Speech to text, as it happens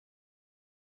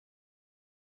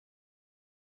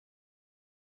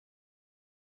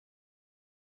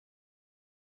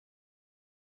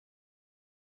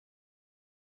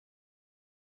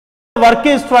work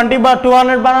is 200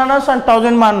 bananas and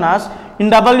 1000 bananas. In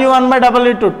W1 by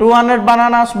W2, 200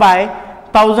 bananas by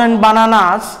 1000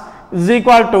 bananas is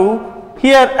equal to,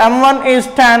 here M1 is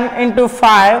 10 into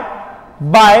 5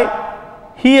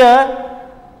 by, here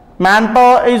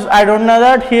manpower is, I don't know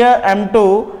that, here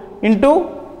M2 into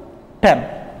 10.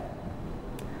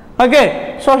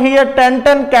 Okay, so here 10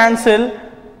 cancel,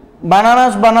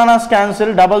 bananas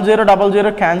cancel,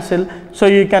 00 cancel, so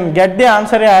you can get the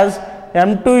answer as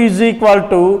M2 is equal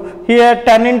to, here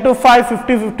 10 into 5,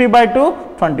 50 by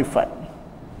 2, 25.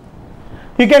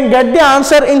 You can get the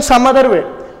answer in some other way.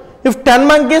 If 10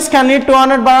 monkeys can eat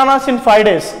 200 bananas in 5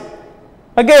 days,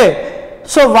 okay,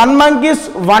 so 1 monkey is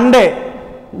 1 day.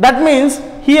 That means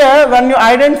here when you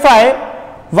identify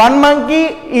 1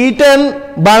 monkey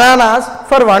eaten bananas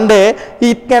for 1 day,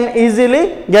 it can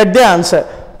easily get the answer.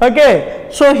 Okay,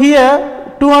 so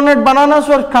here 200 bananas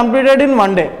were completed in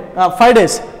 1 day, 5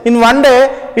 days. In 1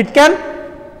 day, it can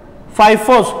 5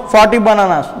 4s, 40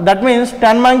 bananas. That means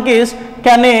 10 monkeys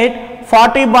can eat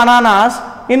 40 bananas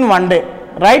in 1 day,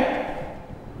 right?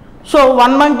 So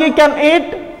 1 monkey can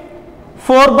eat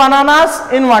 4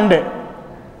 bananas in 1 day.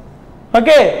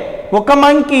 Okay, oka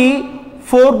monkey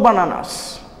 4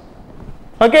 bananas.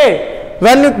 Okay,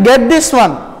 when you get this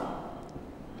one,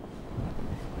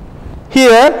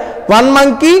 here 1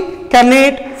 monkey can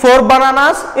eat 4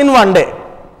 bananas in 1 day.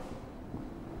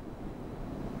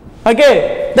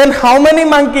 Okay, then how many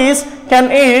monkeys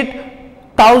can eat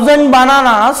 1000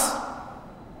 bananas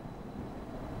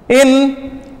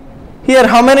in, here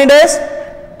how many days?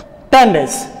 10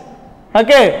 days.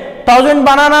 Okay, 1000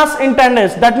 bananas in 10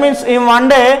 days. That means in 1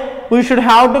 day we should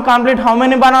have to complete how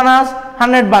many bananas?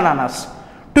 100 bananas.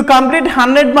 To complete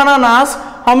 100 bananas,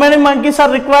 how many monkeys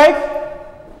are required?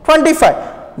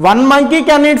 25. 1 monkey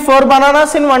can eat 4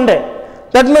 bananas in 1 day.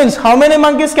 That means how many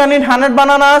monkeys can eat 100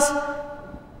 bananas?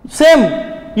 Same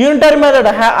unitary method.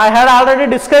 I had already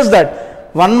discussed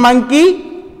that. 1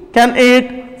 monkey can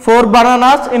eat 4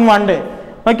 bananas in 1 day.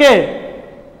 Okay,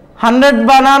 100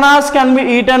 bananas can be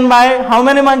eaten by how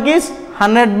many monkeys?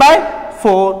 100 by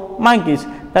 4 monkeys.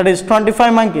 That is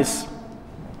 25 monkeys.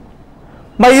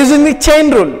 By using the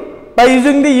chain rule, by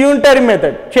using the unitary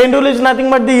method. Chain rule is nothing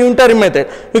but the unitary method.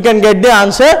 You can get the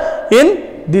answer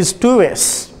in these 2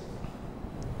 ways.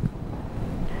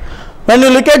 When you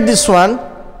look at this one,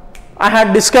 I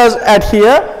had discussed at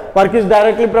here, work is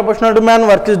directly proportional to man,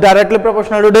 work is directly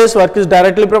proportional to days, work is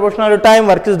directly proportional to time,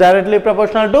 work is directly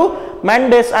proportional to man,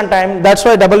 days and time. That's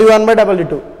why W1 by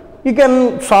W2. You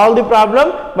can solve the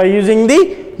problem by using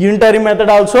the unitary method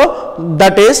also,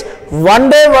 that is 1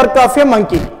 day work of a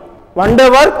monkey. 1 day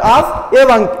work of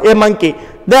a monkey.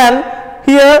 Then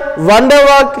here 1 day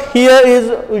work here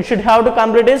is, we should have to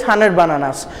complete is 100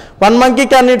 bananas. 1 monkey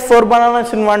can eat 4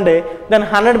 bananas in 1 day. Then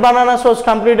 100 bananas was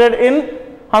completed in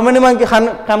how many monkeys?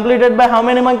 Completed by how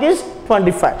many monkeys?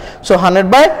 25. So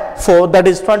 100 by 4, that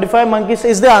is 25 monkeys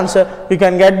is the answer. You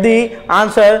can get the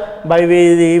answer by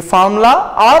the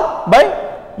formula or by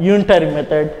unitary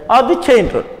method or the chain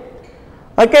rule.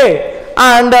 Okay,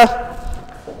 and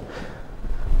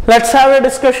let's have a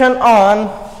discussion on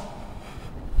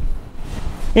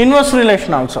inverse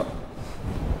relation also.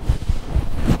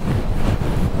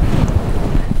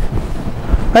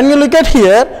 When you look at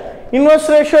here, inverse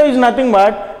ratio is nothing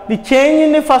but the change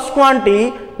in the first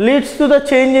quantity leads to the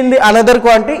change in the another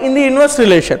quantity in the inverse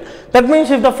relation. That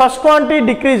means if the first quantity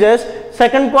decreases,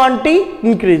 second quantity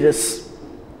increases.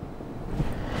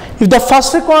 If the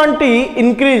first quantity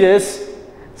increases,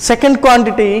 second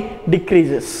quantity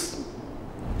decreases.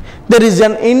 There is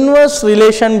an inverse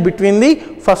relation between the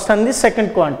first and the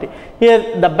second quantity.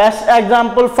 Here the best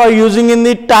example for using in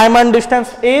the time and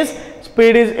distance is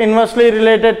speed is inversely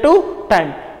related to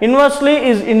time. Inversely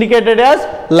is indicated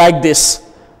as like this.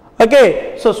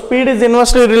 Okay, so speed is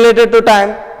inversely related to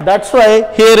time. That's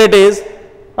why here it is.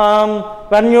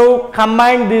 When you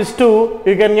combine these two,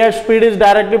 you can get speed is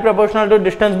directly proportional to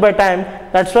distance by time.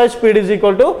 That's why speed is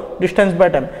equal to distance by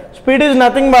time. Speed is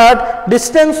nothing but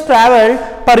distance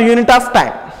travelled per unit of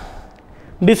time.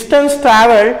 Distance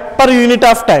travelled per unit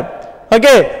of time.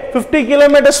 Okay, 50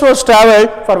 kilometers was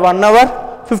travelled for 1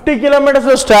 hour. 50 kilometers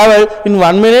was travelled in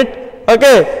 1 minute.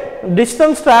 Okay,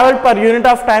 distance travelled per unit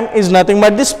of time is nothing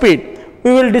but the speed.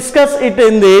 We will discuss it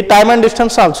in the time and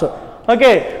distance also.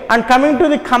 Okay, and coming to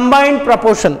the combined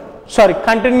proportion, sorry,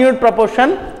 continued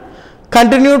proportion.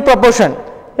 Continued proportion.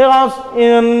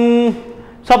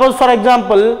 Suppose for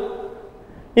example,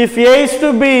 if A is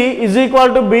to B is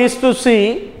equal to B is to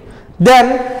C,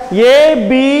 then A,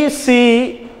 B,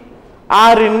 C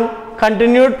are in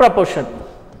continued proportion.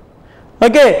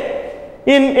 Okay,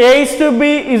 in A is to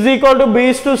B is equal to B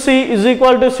is to C is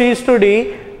equal to C is to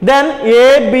D, then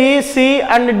A, B, C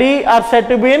and D are said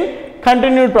to be in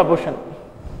continued proportion.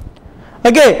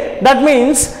 Okay, that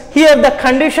means here the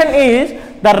condition is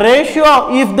the ratio,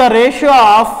 if the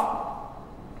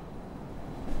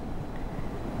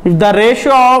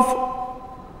ratio of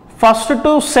first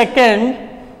to second,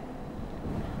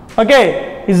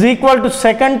 okay, is equal to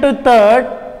second to third,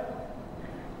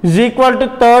 is equal to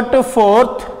third to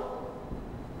fourth,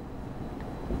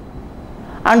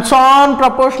 and so on,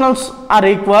 proportionals are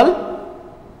equal,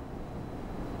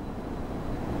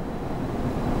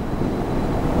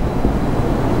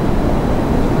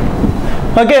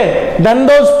 okay, then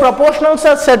those proportionals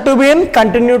are said to be in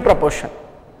continued proportion.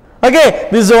 Okay,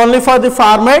 this is only for the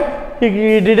format. He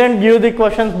didn't give the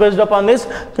questions based upon this.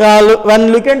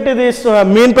 When look into this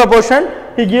mean proportion,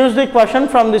 he gives the question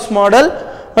from this model.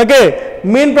 Okay,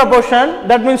 mean proportion,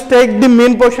 that means take the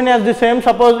mean portion as the same.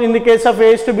 Suppose in the case of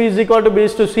A is to B is equal to B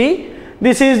is to C,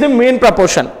 this is the mean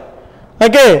proportion.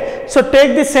 Okay, so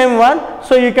take the same one,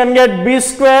 so you can get B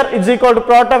square is equal to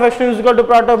product of extremes is equal to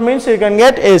product of means, so you can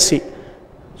get AC.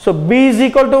 So B is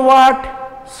equal to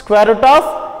what? Square root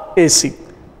of AC.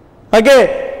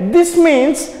 Okay, this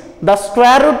means the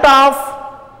square root of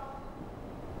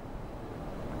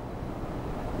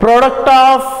product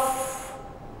of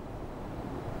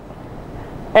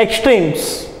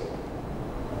extremes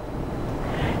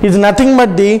is nothing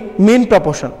but the mean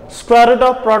proportion, square root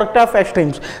of product of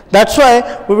extremes. That's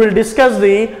why we will discuss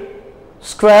the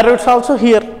square roots also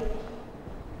here.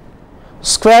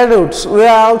 Square roots, we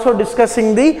are also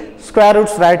discussing the square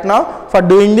roots right now for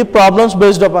doing the problems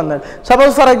based upon that.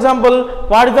 Suppose for example,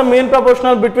 what is the mean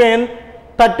proportional between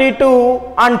 32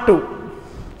 and 2?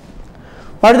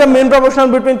 What is the mean proportional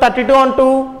between 32 and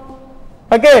 2?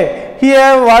 Okay,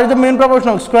 here what is the mean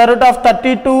proportional? Square root of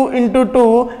 32 into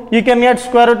 2, you can get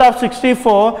square root of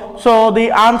 64. So the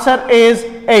answer is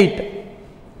 8.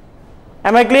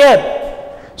 Am I clear?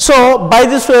 So by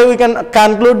this way we can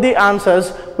conclude the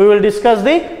answers. We will discuss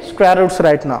the square roots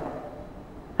right now.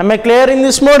 Am I clear in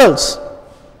these models?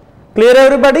 Clear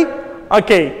everybody?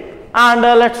 Okay, and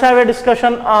let's have a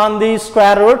discussion on the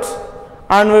square roots,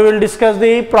 and we will discuss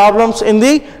the problems in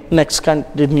the next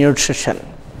continued session.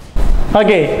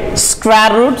 Okay,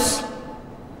 square roots.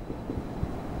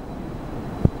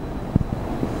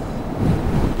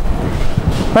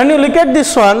 When you look at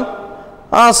this one,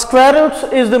 square roots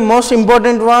is the most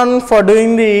important one for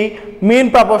doing the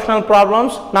mean proportional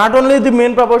problems. Not only the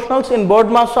mean proportionals, in board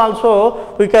maths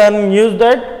also we can use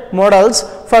that models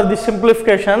for the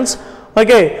simplifications.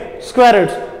 Okay, square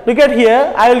roots. Look at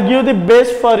here, I will give the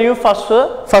base for you first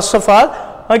of all.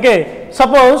 Okay,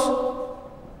 suppose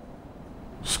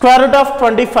square root of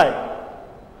 25,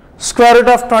 square root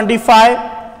of 25,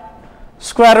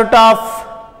 square root of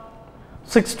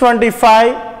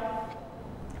 625,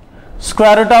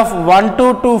 square root of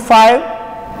 1225,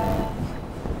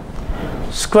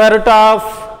 square root of,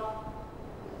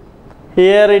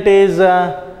 here it is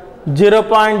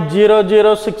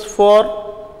 0.0064.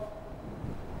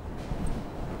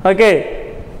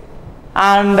 Okay,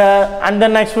 and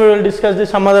then next we will discuss the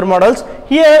some other models.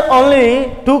 Here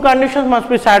only two conditions must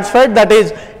be satisfied, that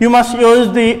is you must use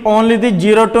only the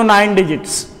 0 to 9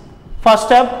 digits. First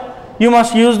step, you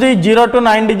must use the 0 to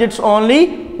 9 digits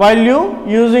only while you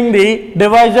using the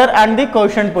divisor and the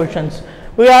quotient positions.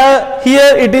 We are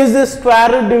here, it is the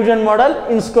square root division model.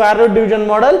 In square root division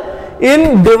model,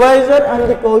 in divisor and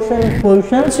the quotient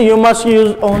positions, you must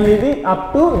use only the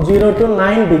up to 0 to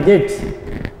 9 digits.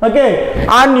 Okay,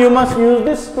 and you must use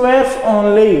the squares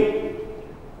only.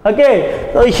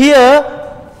 Okay, so here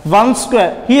one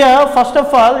square. Here first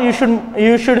of all you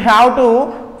should have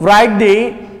to write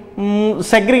the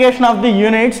segregation of the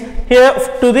units here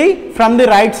to from the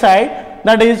right side.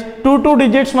 That is two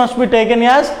digits must be taken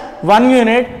as 1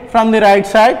 unit from the right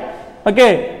side.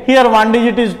 Okay, here 1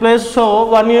 digit is placed, so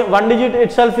one digit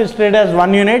itself is treated as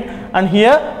 1 unit, and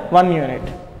here 1 unit.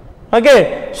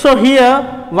 Okay, so here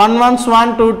 1 1s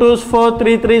 1, 2 2s 4,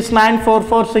 3 3s 9, 4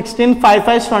 4 16, 5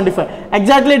 5s 25.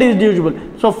 Exactly it is divisible.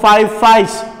 So 5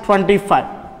 5s 25.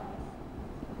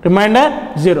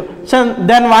 Remainder 0. So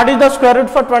then what is the square root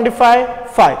for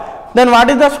 25? 5. Then what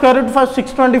is the square root for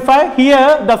 625?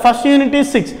 Here the first unit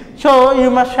is 6. So you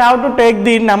must have to take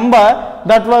the number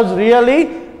that was really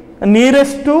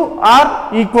nearest to or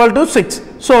equal to 6.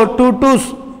 So 2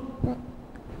 2s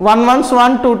 1 1s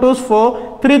 1, 2 2s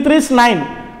 4, 3 3s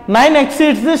 9. 9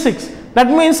 exceeds the 6. That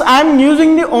means I am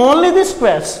using only the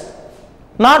squares,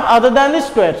 not other than the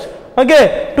squares.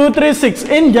 Okay, 2 3 6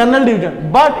 in general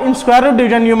division, but in square root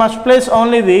division you must place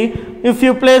only if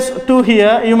you place 2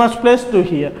 here, you must place 2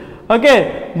 here.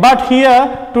 Okay, but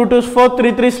here 2 2s 4,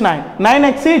 3 3s 9. 9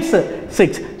 exceeds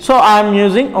 6. So I am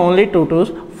using only 2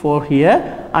 2s 4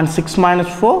 here, and 6 minus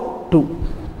 4 2.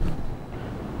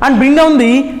 And bring down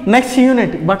the next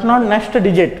unit but not next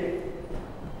digit.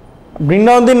 Bring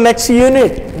down the next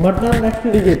unit but not next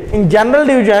digit. In general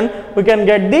division we can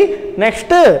get the next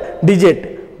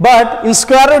digit, but in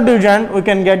square root division we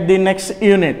can get the next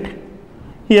unit.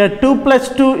 Here 2 plus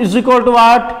 2 is equal to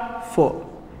what? 4.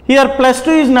 Here plus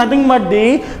 2 is nothing but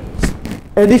the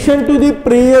addition to the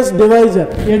previous divisor.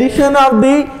 Addition of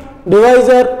the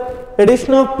divisor,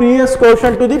 addition of previous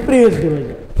quotient to the previous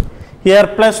divisor. Here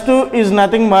plus 2 is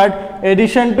nothing but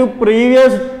addition to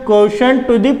previous quotient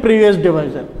to the previous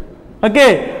divisor.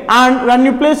 Okay, and when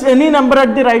you place any number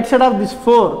at the right side of this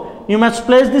 4, you must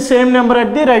place the same number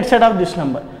at the right side of this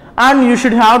number, and you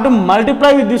should have to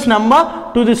multiply with this number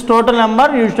to this total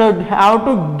number. You should have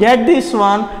to get this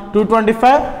one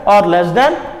 225 or less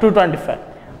than 225.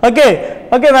 Okay,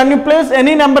 when you place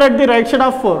any number at the right side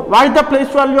of 4, what is the place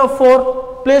value of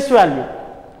 4? Place value.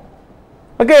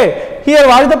 Okay, here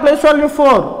what is the place value of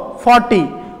 4? 40.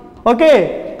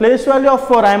 Okay, place value of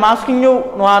 4. I am asking you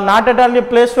not at all the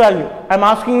place value. I am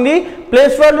asking the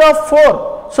place value of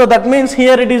 4. So that means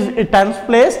here it is a tens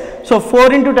place. So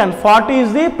 4 into 10, 40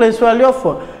 is the place value of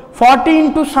 4. 40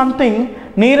 into something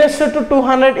nearest to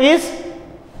 200 is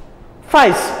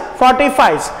 5s,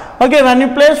 45s. Okay, when you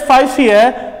place 5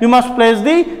 here, you must place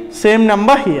the same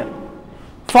number here.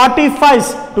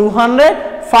 45s,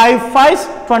 200, 5 5s,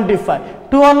 25.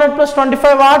 200 plus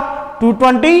 25 what?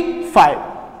 225.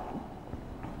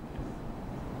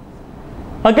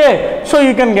 Okay, so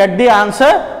you can get the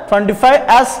answer 25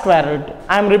 as square root.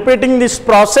 I am repeating this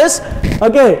process.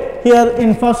 Okay, here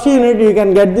in first unit you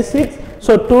can get the 6.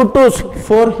 So 2 2s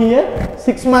 4 here,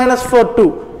 6 minus 4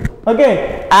 2.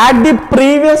 Okay, add the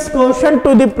previous quotient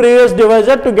to the previous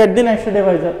divisor to get the next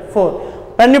divisor 4.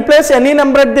 When you place any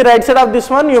number at the right side of this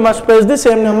one, you must place the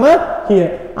same number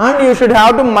here, and you should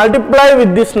have to multiply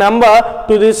with this number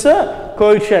to this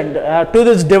quotient, to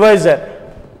this divisor.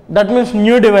 That means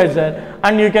new divisor,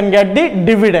 and you can get the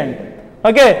dividend.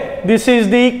 Okay, this is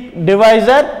the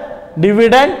divisor,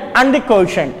 dividend and the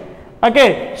quotient.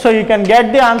 Okay, so you can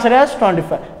get the answer as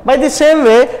 25. By the same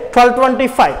way,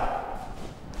 1225.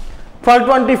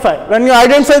 1225. When you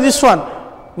identify this one,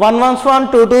 1 1s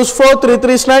 1, 2 2s 4, 3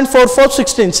 3s 9, 4 4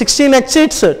 16. 16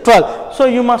 exceeds 12. So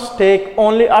you must take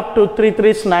only up to 3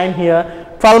 3s 9 here.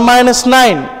 12 minus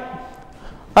 9.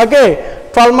 Okay,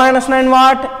 12 minus 9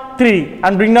 what? 3.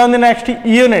 And bring down the next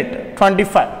unit,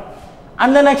 25.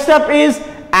 And the next step is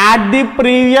add the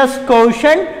previous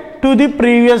quotient to the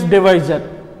previous divisor.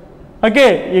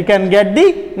 Okay, you can get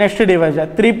the next divisor.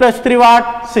 3 plus 3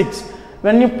 what? 6.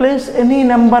 When you place any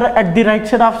number at the right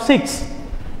side of 6,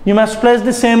 you must place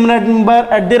the same number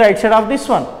at the right side of this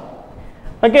one.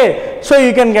 Okay, so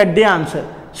you can get the answer.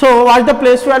 So what is the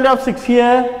place value of 6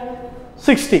 here?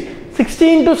 60.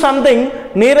 60 into something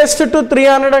nearest to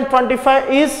 325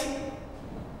 is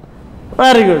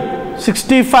very good.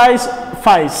 65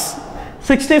 5s.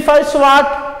 65 is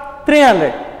what?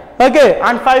 300. Okay,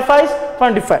 and 5 5s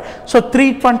 25. So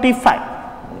 325.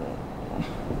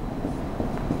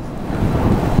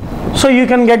 So you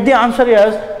can get the answer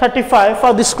as 35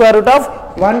 for the square root of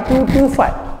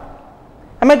 1225.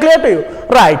 Am I clear to you?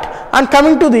 Right. And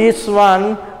coming to this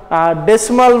one,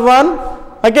 decimal one.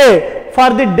 Okay, for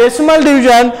the decimal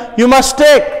division, you must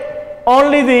take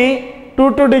only the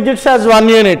two digits as 1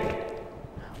 unit.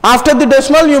 After the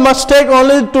decimal, you must take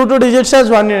only two digits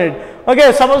as 1 unit.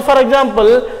 Okay, suppose for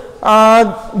example,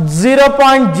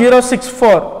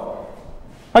 0.064.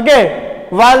 Okay.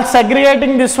 While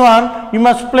segregating this one, you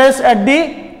must place at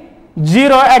the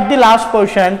 0 at the last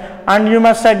position, and you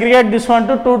must segregate this one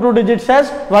to two digits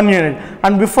as 1 unit.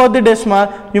 And before the decimal,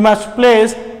 you must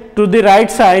place to the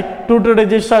right side two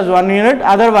digits as 1 unit.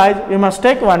 Otherwise, you must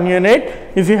take 1 unit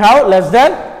if you have less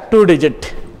than 2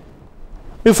 digit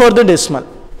before the decimal.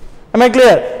 Am I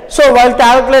clear? So while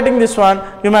calculating this one,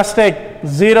 you must take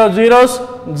 0 zeros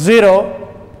 0.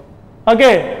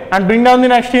 Okay, and bring down the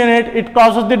next unit. It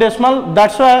crosses the decimal.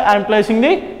 That's why I am placing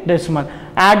the decimal.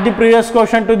 Add the previous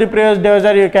quotient to the previous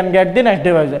divisor. You can get the next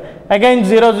divisor. Again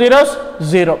 0 zeros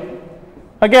 0.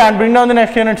 Okay, and bring down the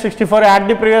next unit 64. Add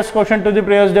the previous quotient to the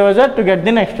previous divisor to get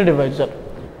the next divisor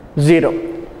 0.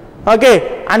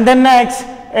 Okay, and then next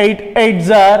 8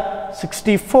 8s are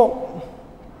 64.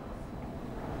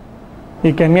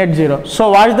 You can get 0. So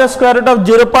what is the square root of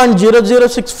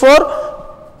 0.0064?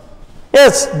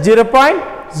 Yes,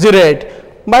 0.08.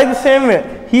 By the same way,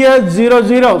 here 0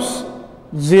 zeros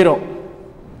 0.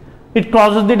 It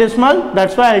crosses the decimal.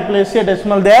 That's why I place a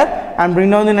decimal there, and bring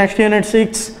down the next unit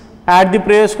 6 add the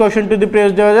previous quotient to the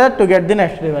previous divisor to get the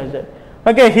next divisor.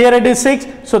 Okay, here it is 6,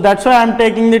 so that's why I am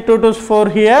taking the 2 to 4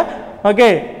 here.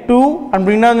 Okay, 2 and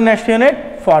bring down the next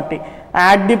unit 40.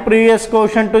 Add the previous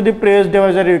quotient to the previous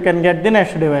divisor, you can get the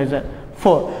next divisor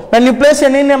 4. When you place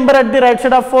any number at the right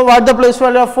side of 4, what the place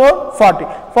value of 4? 40.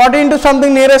 40 into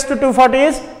something nearest to 240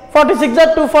 is 46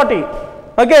 at 240.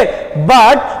 Okay,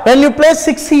 but when you place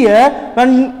 6 here,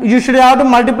 when you should have to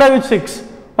multiply with 6.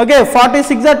 Okay,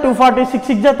 46 at 240, 6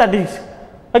 6 at 36.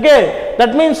 Okay,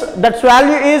 that means that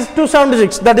value is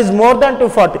 276, that is more than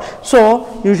 240.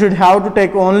 So you should have to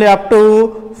take only up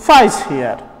to 5s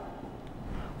here.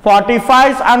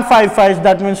 45s and 5 5s,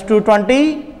 that means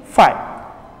 225.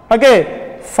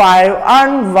 Okay, 5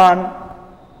 and 1.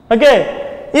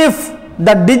 Okay, if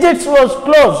the digits was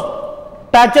closed,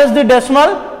 touches the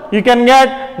decimal, you can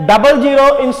get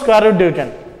 00 in square root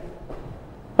division.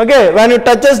 Okay, when you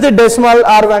touches the decimal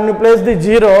or when you place the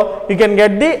 0, you can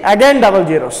get the again double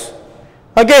zeros.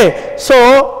 Okay,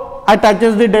 so I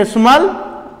touches the decimal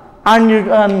and you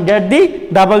can get the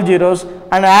double zeros,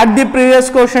 and add the previous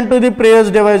quotient to the previous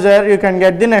divisor, you can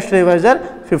get the next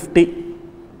divisor 50.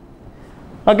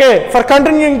 Okay, for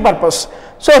continuing purpose.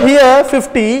 So here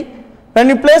 50, when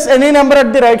you place any number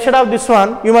at the right side of this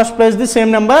one, you must place the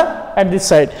same number at this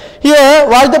side. Here,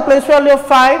 what is the place value of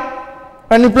 5?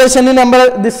 When you place any number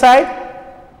at this side?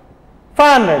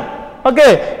 500.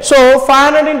 Okay, so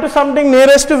 500 into something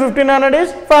nearest to 1500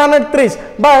 is 500 threes.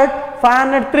 But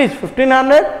 500 threes,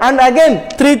 1500, and again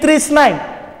 3 3s 9.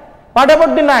 What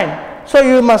about the 9? So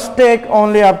you must take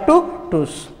only up to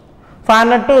 2s.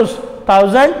 500 2s,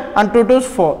 1000, and 2 2s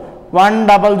 4.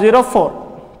 1004.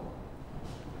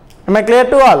 Am I clear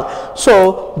to all?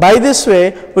 So by this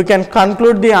way we can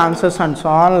conclude the answers and so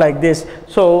on like this.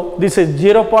 So this is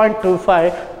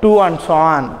 0.25, 2 and so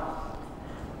on.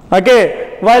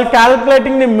 Okay, while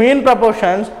calculating the mean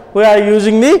proportions, we are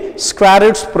using the square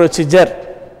roots procedure.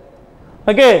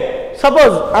 Okay,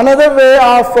 suppose another way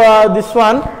of this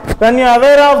one, when you are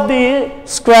aware of the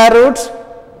square roots.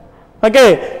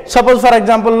 Okay, suppose for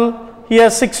example here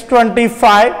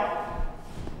 625,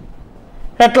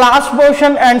 at last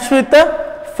portion ends with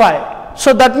 5.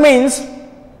 So that means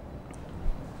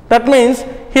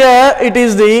here it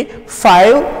is the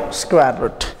 5 square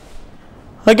root.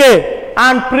 Okay,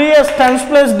 and previous tens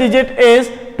place digit is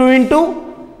 2 into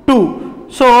 2.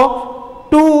 So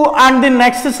 2 and the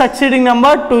next succeeding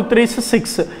number 2 3 is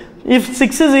 6. If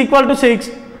 6 is equal to 6,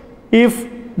 if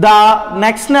the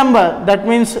next number, that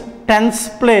means tens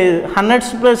place,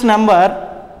 hundreds place number,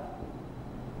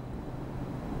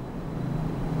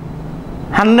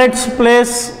 hundreds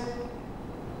place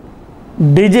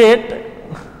digit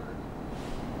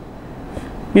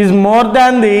is more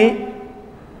than the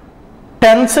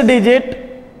tens digit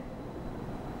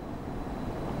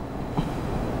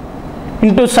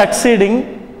into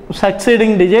succeeding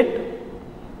digit,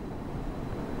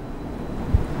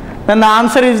 then the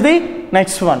answer is the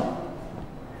next one.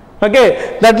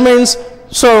 Okay, that means,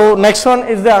 so next one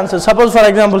is the answer. Suppose for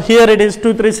example here it is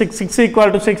 2 3 6, 6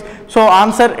 equal to 6, so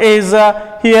answer is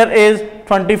here is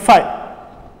 25.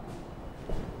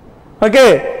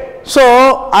 Okay,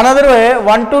 so another way,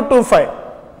 1 2 2 5,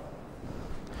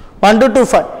 1 2 2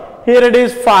 5, here it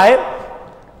is 5.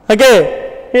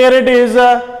 Okay, here it is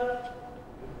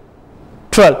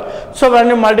 12. So when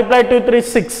you multiply 2 3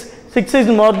 6, 6 is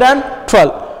more than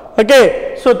 12.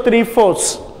 Okay, so 3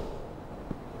 4s.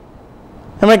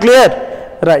 Am I clear?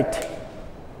 Right.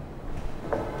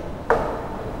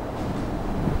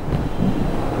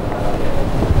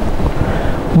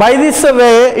 By this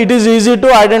way, it is easy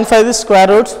to identify the square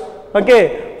roots.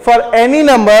 Okay, for any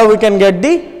number we can get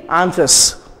the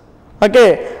answers.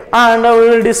 Okay, and we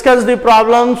will discuss the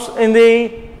problems in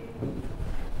the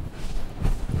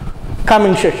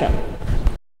coming session.